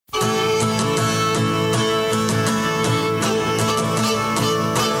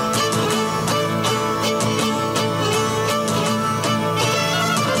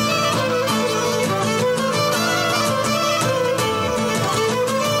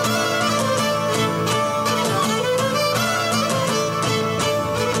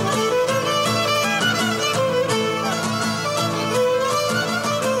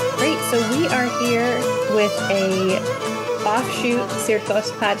offshoot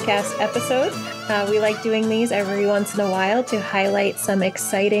Circos podcast episode. We like doing these every once in a while to highlight some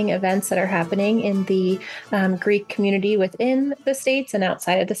exciting events that are happening in the Greek community within the States and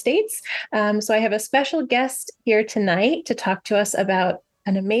outside of the States. So I have a special guest here tonight to talk to us about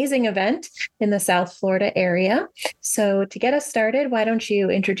an amazing event in the South Florida area. So to get us started, why don't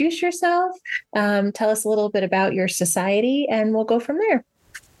you introduce yourself, tell us a little bit about your society, and we'll go from there.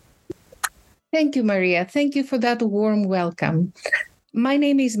 Thank you, Maria. Thank you for that warm welcome. My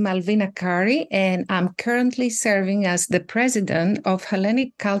name is Malvina Kari, and I'm currently serving as the president of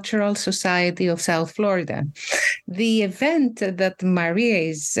Hellenic Cultural Society of South Florida. The event that Maria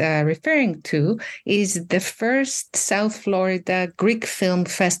is referring to is the first South Florida Greek Film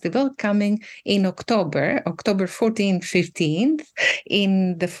Festival coming in October 14th, 15th,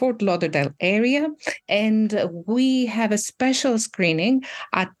 in the Fort Lauderdale area. And we have a special screening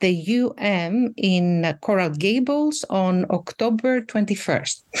at the UM in Coral Gables on October 21st.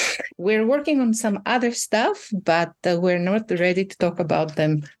 We're working on some other stuff, but we're not ready to talk about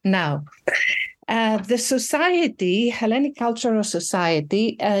them now. The society, Hellenic Cultural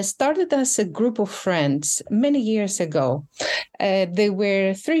Society, started as a group of friends many years ago. There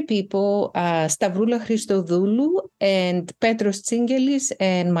were three people, Stavroula Christodoulou and Petros Tsingelis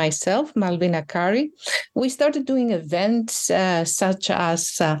and myself, Malvina Kari. We started doing events such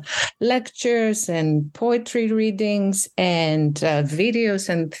as lectures and poetry readings and videos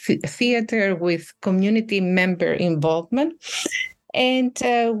and theater with community member involvement. And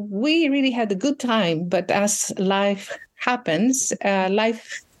we really had a good time. But as life happens,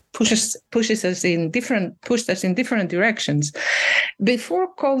 life pushes us in different directions.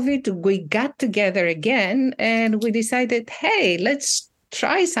 Before COVID, we got together again and we decided, hey, let's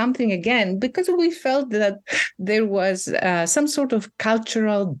try something again, because we felt that there was some sort of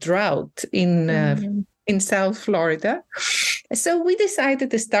cultural drought in South Florida. So we decided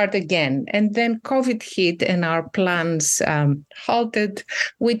to start again. And then COVID hit and our plans halted.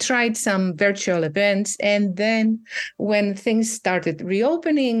 We tried some virtual events. And then when things started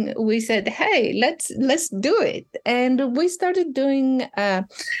reopening, we said, hey, let's do it. And we started doing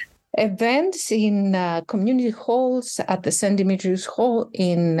events in community halls at the St. Demetrius Hall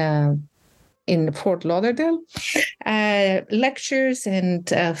in Fort Lauderdale, lectures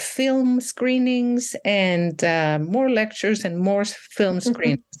and film screenings and more lectures and more film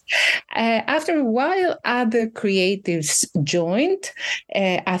screenings. After a while, other creatives joined.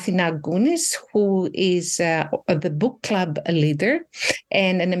 Athina Gounis, who is the book club leader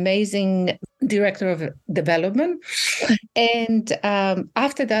and an amazing director of development. And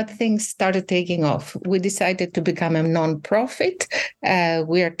after that, things started taking off. We decided to become a nonprofit.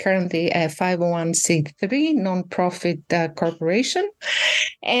 We are currently a 501c3 nonprofit corporation.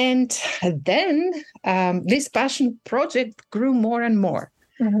 And then this passion project grew more and more.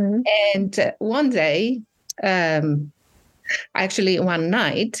 And one day, actually one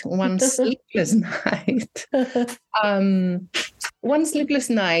sleepless night,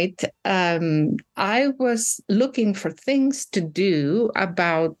 I was looking for things to do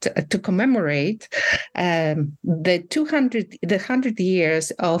to commemorate the 100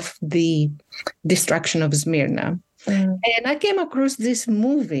 years of the destruction of Smyrna. And I came across this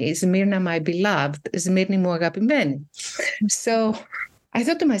movie, Smyrna, My Beloved, Smyrni Mou Agapimeni. So I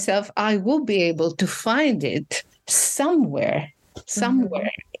thought to myself, I will be able to find it somewhere,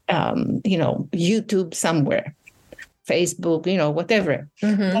 YouTube somewhere, Facebook, whatever.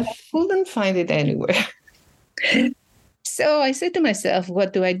 But I couldn't find it anywhere. So I said to myself,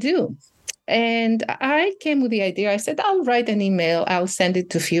 what do I do? And I came with the idea, I said, I'll write an email, I'll send it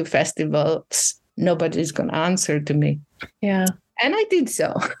to a few festivals. Nobody's going to answer to me. Yeah. And I did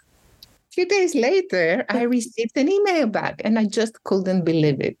so. A few days later, I received an email back and I just couldn't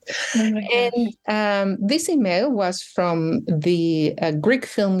believe it. And this email was from the Greek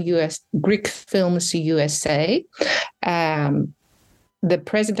Films USA, the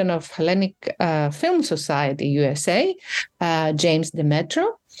president of Hellenic Film Society USA, James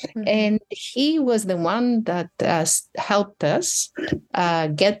Demetro. And he was the one that helped us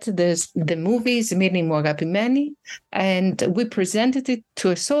get the movie Smyrni Mou Agapimeni, and we presented it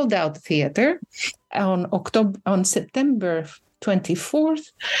to a sold-out theater on September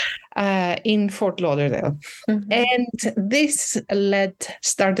 24th in Fort Lauderdale. And this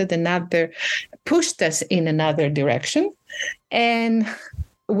pushed us in another direction. And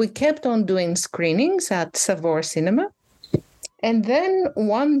we kept on doing screenings at Savour Cinema. And then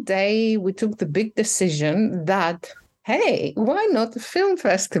one day we took the big decision that, hey, why not a film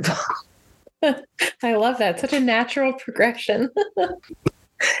festival? I love that. Such a natural progression.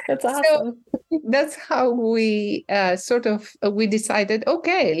 That's So awesome. that's how we we decided,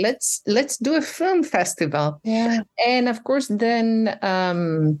 okay, let's do a film festival. Yeah. And of course, then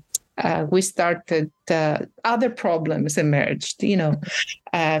we started, other problems emerged,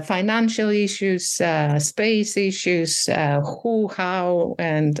 financial issues, space issues, who, how,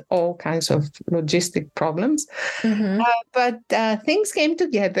 and all kinds of logistic problems. Mm-hmm. But things came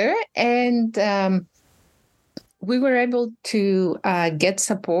together, and we were able to get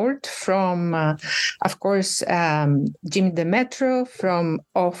support from, of course, Jimmy Demetro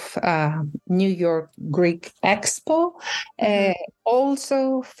of New York Greek Expo, Mm-hmm.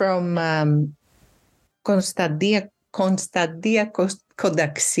 also from Konstantia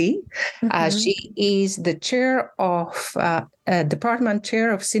Kodaksi. Mm-hmm. She is the department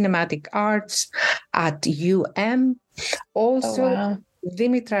chair of cinematic arts at UM. Oh, Also, wow.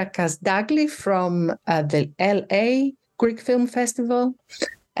 Dimitra Kasdagli from the LA Greek Film Festival,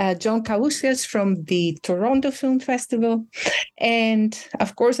 John Kausias from the Toronto Film Festival, and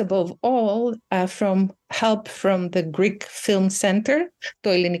of course, above all, from help from the Greek Film Center, το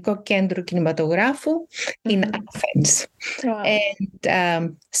Ελληνικό Κέντρο Κινηματογράφου, in Athens. Wow.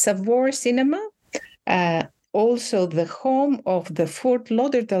 And Savoy Cinema, also the home of the Fort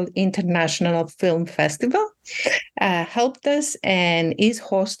Lauderdale International Film Festival, helped us and is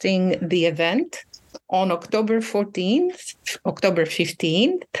hosting the event on October 14th, October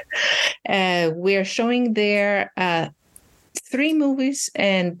 15th. We are showing there 3 movies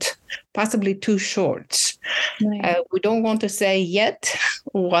and possibly 2 shorts. Nice. We don't want to say yet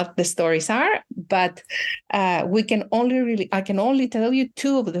what the stories are, but I can only tell you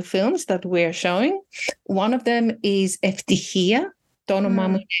 2 of the films that we are showing. One of them is Ευτυχία, το όνομά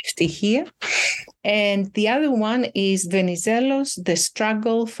μου είναι Ευτυχία, and the other one is Venizelos, The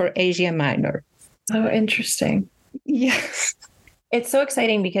Struggle for Asia Minor. So interesting. Yes. It's so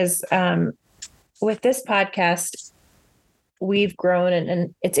exciting because with this podcast, we've grown,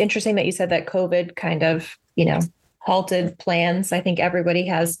 and it's interesting that you said that COVID kind of, halted plans. I think everybody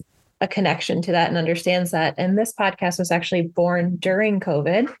has a connection to that and understands that. And this podcast was actually born during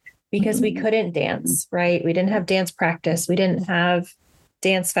COVID because we couldn't dance, right? We didn't have dance practice. We didn't have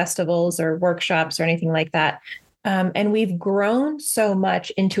dance festivals or workshops or anything like that. And we've grown so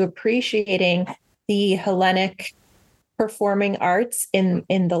much into appreciating the Hellenic performing arts in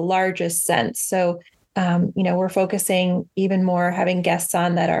the largest sense. So, we're focusing even more, having guests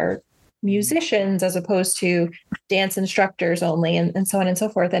on that are musicians as opposed to dance instructors only, and so on and so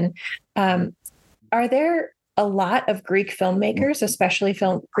forth. And are there a lot of Greek filmmakers, especially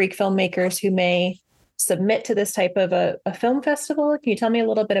Greek filmmakers, who may submit to this type of a film festival? Can you tell me a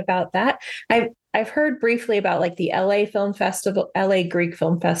little bit about that? I've heard briefly about like the LA Film Festival, LA Greek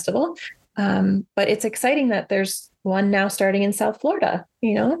Film Festival, but it's exciting that there's one now starting in South Florida.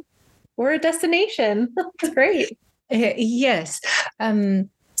 We're a destination. It's great. Yes.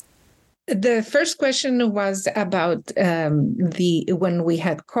 The first question was about when we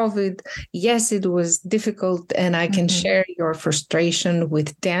had COVID. Yes, it was difficult, and I can share your frustration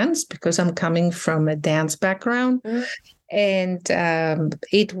with dance because I'm coming from a dance background. And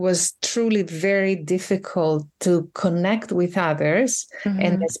it was truly very difficult to connect with others,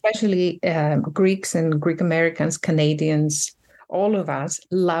 and especially Greeks and Greek Americans, Canadians. All of us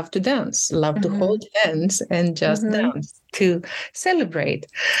love to dance, love to hold hands and just dance to celebrate.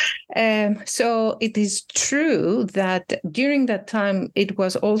 So it is true that during that time, it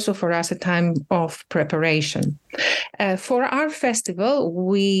was also for us a time of preparation. For our festival,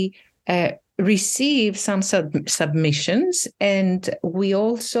 we receive some submissions, and we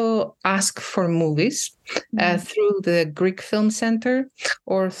also ask for movies through the Greek Film Center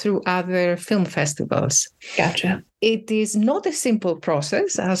or through other film festivals. Gotcha. It is not a simple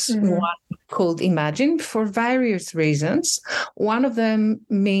process, as one could imagine, for various reasons. One of them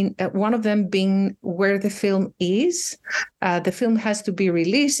being where the film is. The film has to be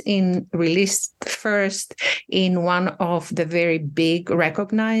released first in one of the very big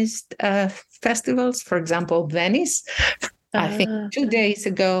recognized festivals. For example, Venice. I think 2 days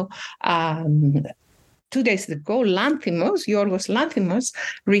ago. 2 days ago, Yorgos Lanthimos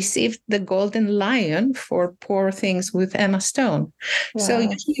received the Golden Lion for Poor Things with Emma Stone. Wow. So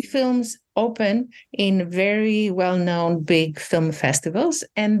usually films open in very well-known big film festivals,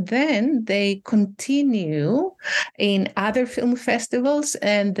 and then they continue in other film festivals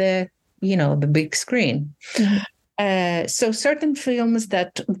and the big screen. So certain films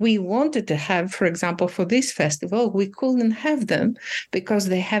that we wanted to have, for example, for this festival, we couldn't have them because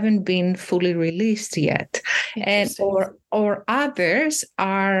they haven't been fully released yet, and or others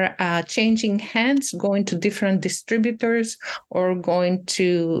are changing hands, going to different distributors or going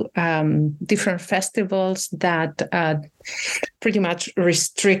to different festivals that pretty much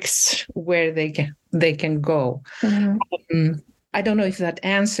restricts where they can go. I don't know if that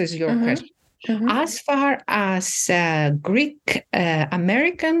answers your question. As far as Greek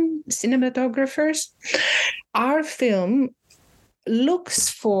American cinematographers, our film looks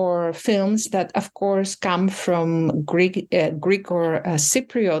for films that, of course, come from Greek or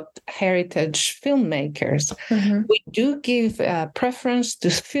Cypriot heritage filmmakers. We do give preference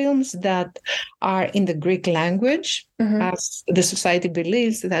to films that are in the Greek language, as the society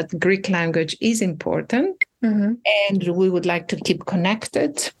believes that Greek language is important, and we would like to keep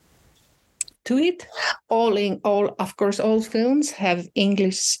connected to it. Of course, all films have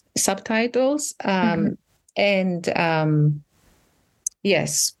English subtitles, and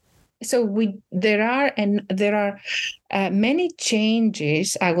yes. So there are many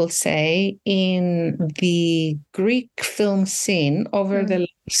changes, I will say, in the Greek film scene over the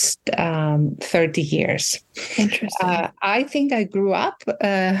last 30 years. Interesting. I think I grew up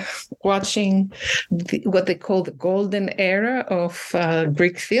watching what they call the golden era of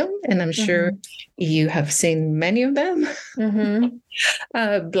Greek film, and I'm sure you have seen many of them.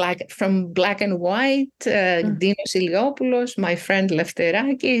 From Black and White, Dinos Iliopoulos, my friend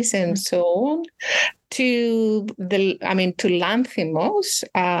Lefterakis, and so on, to Lanthimos,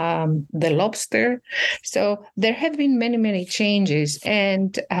 The Lobster. So there have been many, many changes,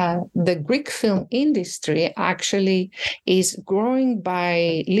 and the Greek film industry actually is growing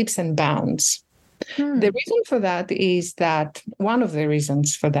by leaps and bounds. The reason for that is that one of the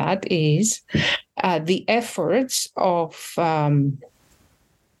reasons for that is the efforts of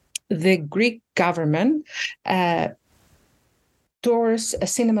the Greek government towards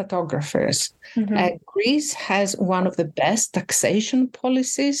cinematographers. Greece has one of the best taxation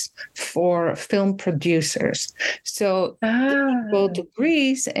policies for film producers. So you go to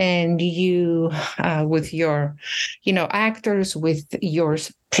Greece and you, with your, actors, with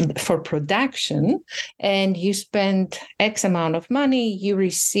yours for production, and you spend X amount of money, you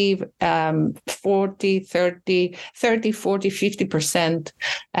receive 40, 50%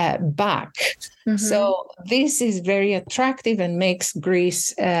 back. So this is very attractive and makes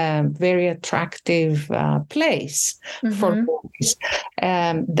Greece a very attractive place for movies.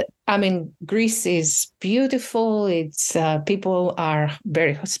 Greece is beautiful. It's people are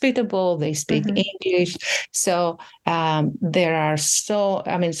very hospitable. They speak English. So there are so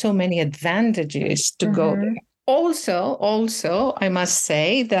many advantages to go there. Also, I must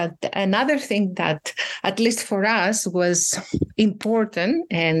say that another thing that, at least for us, was important,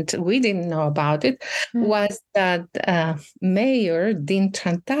 and we didn't know about it, was that Mayor Dean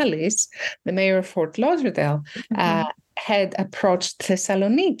Trantalis, the mayor of Fort Lauderdale, had approached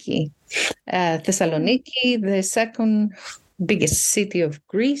Thessaloniki. Thessaloniki, the second biggest city of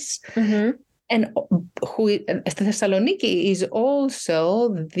Greece. And Thessaloniki is also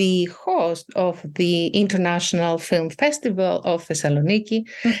the host of the International Film Festival of Thessaloniki,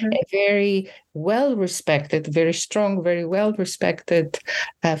 a very well-respected, very strong, very well-respected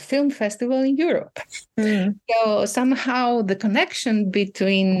film festival in Europe. So somehow the connection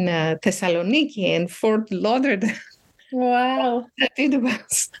between Thessaloniki and Fort Lauderdale, wow, it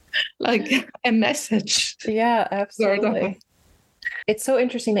was like a message. Yeah, absolutely. Sort of. It's so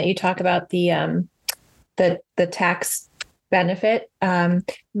interesting that you talk about the tax benefit.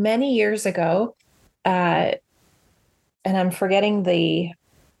 Many years ago, and I'm forgetting the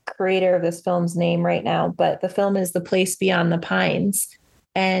creator of this film's name right now, but the film is The Place Beyond the Pines,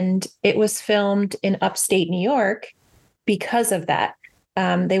 and it was filmed in upstate New York because of that.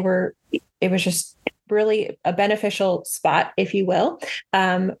 It was just really a beneficial spot, if you will,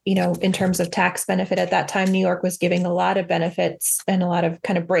 in terms of tax benefit. At that time, New York was giving a lot of benefits and a lot of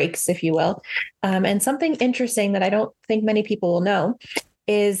kind of breaks, if you will. And something interesting that I don't think many people will know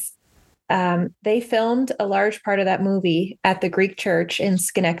is they filmed a large part of that movie at the Greek church in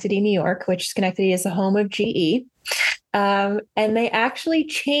Schenectady, New York, which Schenectady is the home of GE. And they actually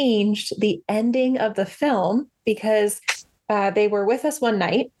changed the ending of the film because they were with us one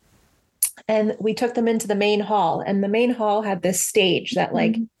night, and we took them into the main hall, and the main hall had this stage that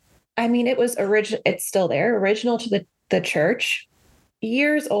it was original. It's still there, original to the church,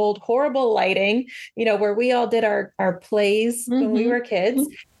 years old, horrible lighting, where we all did our plays when we were kids.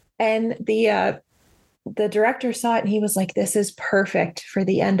 And the director saw it and he was like, this is perfect for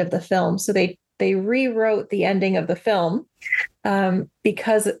the end of the film. So they they rewrote the ending of the film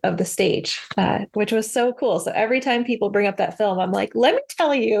because of the stage, which was so cool. So every time people bring up that film, I'm like, let me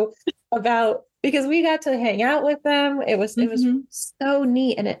tell you about, because we got to hang out with them. It was so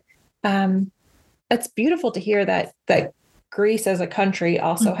neat, and it's beautiful to hear that Greece as a country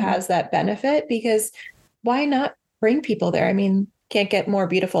also has that benefit, because why not bring people there? I mean, can't get more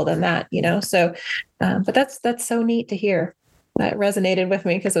beautiful than that, So, but that's so neat to hear. That resonated with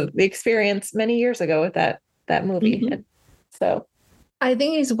me because of the experience many years ago with that movie. And so I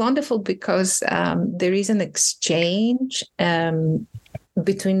think it's wonderful because there is an exchange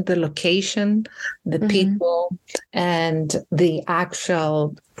between the location, the people, and the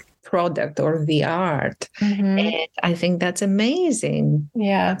actual product or the art. And I think that's amazing.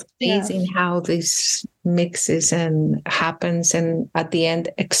 Yeah. It's amazing how this mixes and happens and at the end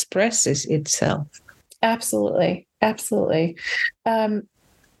expresses itself. Absolutely. Absolutely.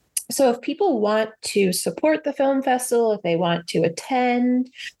 So if people want to support the film festival, if they want to attend,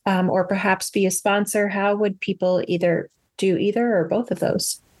 or perhaps be a sponsor, how would people either do either or both of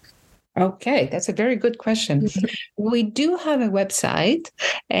those? Okay, that's a very good question. We do have a website,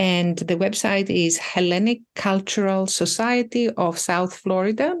 and the website is Hellenic Cultural Society of South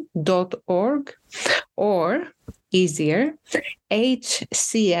Florida.org, or easier, hcssfl.org.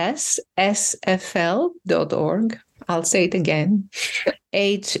 I'll say it again,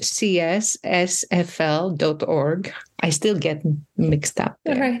 hcssfl.org. I still get mixed up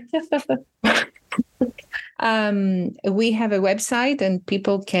there. We have a website, and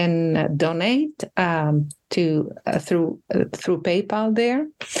people can donate through PayPal there.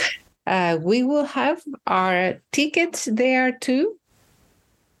 We will have our tickets there too.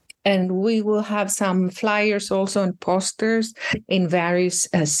 And we will have some flyers also and posters in various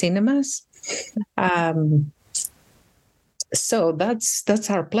cinemas. So that's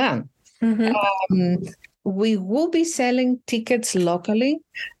our plan. We will be selling tickets locally,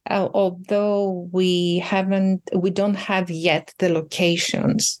 although we don't have yet the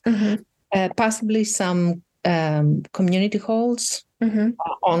locations. Possibly some community halls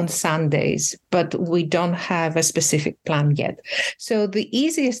on Sundays, but we don't have a specific plan yet. So the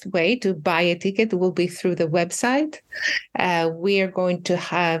easiest way to buy a ticket will be through the website. We are going to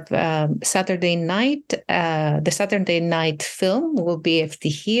have Saturday night. The Saturday night film will be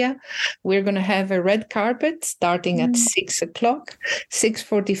Ευτυχία. We're going to have a red carpet starting at 6 o'clock.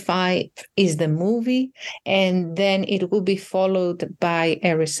 6:45 is the movie, and then it will be followed by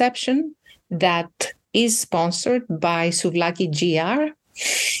a reception that is sponsored by Souvlaki GR.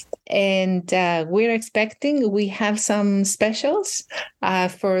 And we have some specials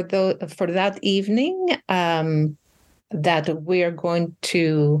for that evening that we are going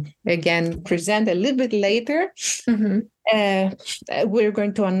to, again, present a little bit later. We're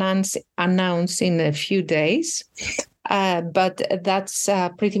going to announce in a few days. But that's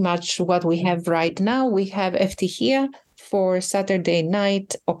pretty much what we have right now. We have Ευτυχία for Saturday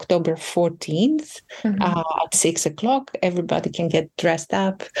night, October 14th at 6 o'clock. Everybody can get dressed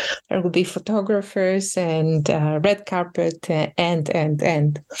up. There will be photographers and red carpet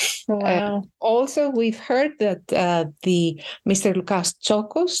and. Wow. Also, we've heard that the Mr. Lukas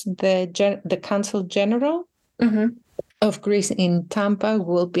Tsokos, the Consul General of Greece in Tampa,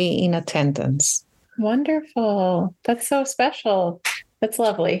 will be in attendance. Wonderful. That's so special. That's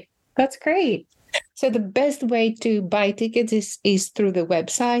lovely. That's great. So the best way to buy tickets is through the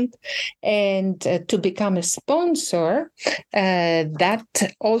website, and to become a sponsor, that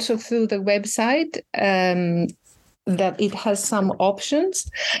also through the website, that it has some options.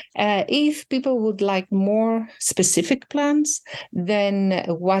 If people would like more specific plans, then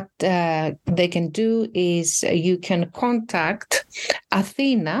what they can do is you can contact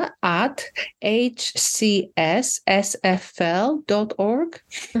Athena at hcssfl.org.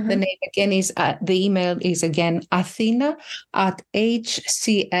 The name again is, the email is again Athena at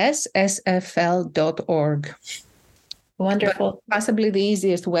hcssfl.org. Wonderful. But possibly the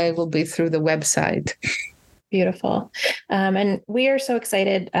easiest way will be through the website. Beautiful. And we are so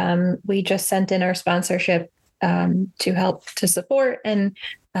excited. We just sent in our sponsorship to help to support. And,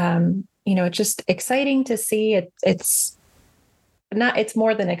 it's just exciting to see it. It's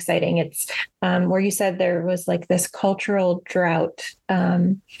more than exciting. It's where you said there was like this cultural drought.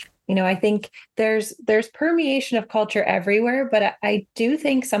 I think there's permeation of culture everywhere, but I do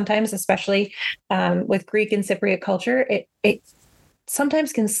think sometimes, especially with Greek and Cypriot culture, it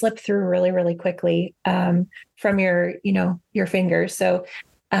sometimes can slip through really, really quickly from your fingers. So,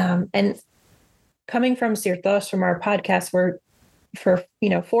 and coming from Sirtos, from our podcast, where for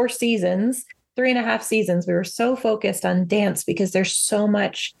 4 seasons, 3.5 seasons, we were so focused on dance because there's so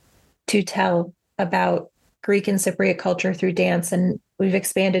much to tell about Greek and Cypriot culture through dance, and we've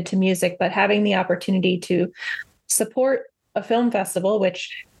expanded to music, but having the opportunity to support a film festival,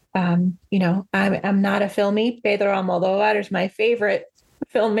 which, I'm not a filmy. Pedro Almodovar is my favorite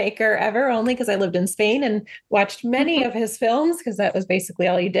filmmaker ever, only because I lived in Spain and watched many of his films because that was basically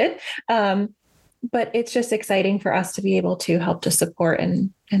all he did. But it's just exciting for us to be able to help to support,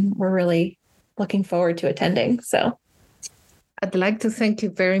 and we're really looking forward to attending. So I'd like to thank you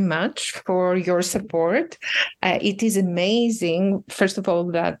very much for your support. It is amazing, first of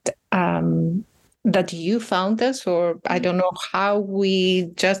all, that you found us, or I don't know how we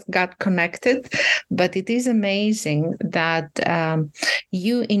just got connected, but it is amazing that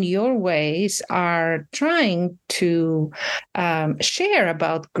you, in your ways, are trying to share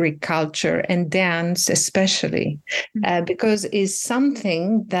about Greek culture and dance, especially, because it's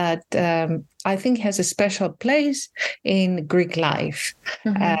something that I think has a special place in Greek life.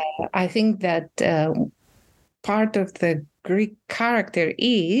 I think that part of the Greek character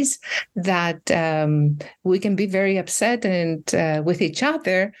is that we can be very upset and with each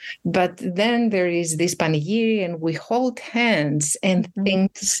other, but then there is this panegyri and we hold hands and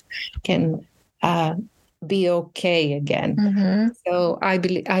things can be okay again. So I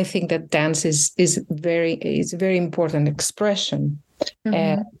think that dance is a very important expression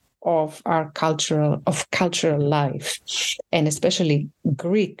of our cultural life, and especially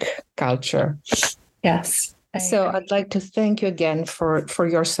Greek culture. Yes. So I'd like to thank you again for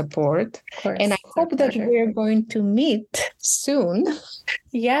your support. Of course, and I hope that we're going to meet soon.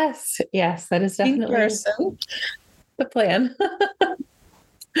 Yes, that is definitely in person. The plan.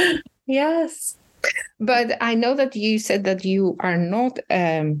 Yes. But I know that you said that you are not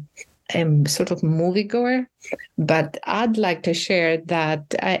sort of moviegoer, but I'd like to share that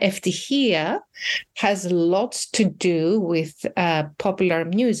Ευτυχία has lots to do with popular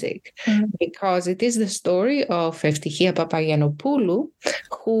music, because it is the story of Ευτυχία Papagiannopoulou,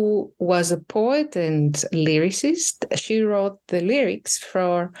 who was a poet and lyricist. She wrote the lyrics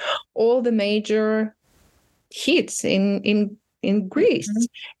for all the major hits in Greece.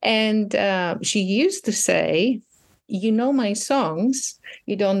 And she used to say, "You know my songs,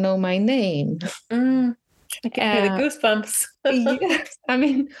 you don't know my name." I can hear the goosebumps. Yes. I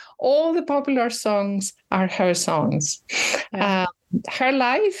mean, all the popular songs are her songs. Yeah. Her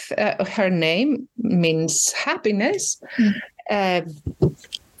life, her name means happiness.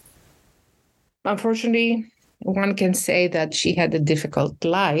 Unfortunately, one can say that she had a difficult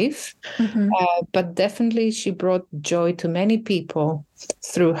life, but definitely she brought joy to many people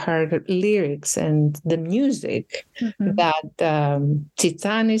through her lyrics and the music that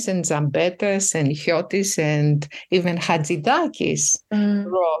Tsitsanis and Zambetas and Hiotis and even Hadzidakis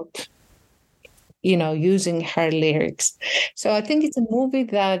wrote, using her lyrics. So I think it's a movie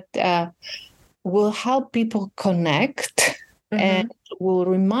that will help people connect and will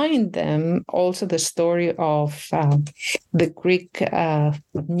remind them also the story of the Greek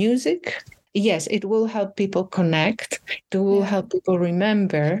music. Yes, it will help people connect. It will help people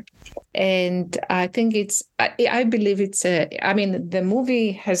remember. And I think I believe the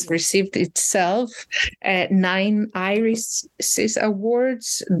movie has received itself 9 Iris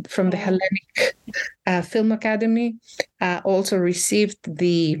Awards from the Hellenic Film Academy, also received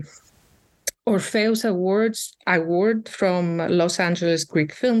the Orpheus Award from Los Angeles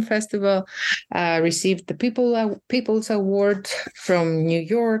Greek Film Festival, received the People's Award from New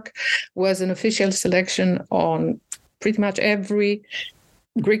York, was an official selection on pretty much every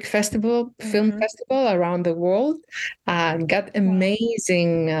Greek film festival around the world, got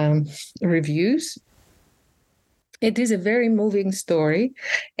amazing reviews. It is a very moving story,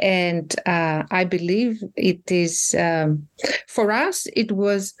 and I believe it is for us. It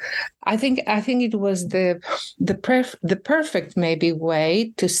was, I think it was the perfect maybe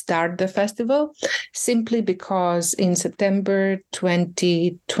way to start the festival, simply because in September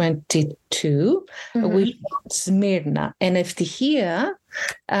 2022 we shot Smyrna, and Ευτυχία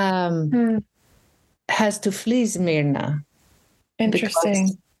has to flee Smyrna.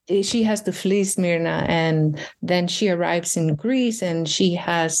 Interesting. She has to flee Smyrna, and then she arrives in Greece and she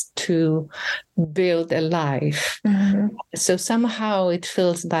has to build a life. So somehow it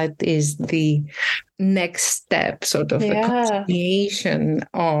feels that is the next step, sort of a continuation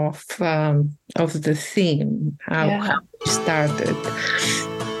of the theme, how we started.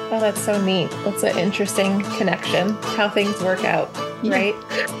 Oh, that's so neat. That's an interesting connection, how things work out, right?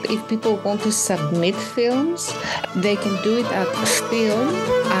 If people want to submit films, they can do it at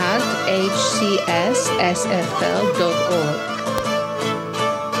film@hcssfl.org.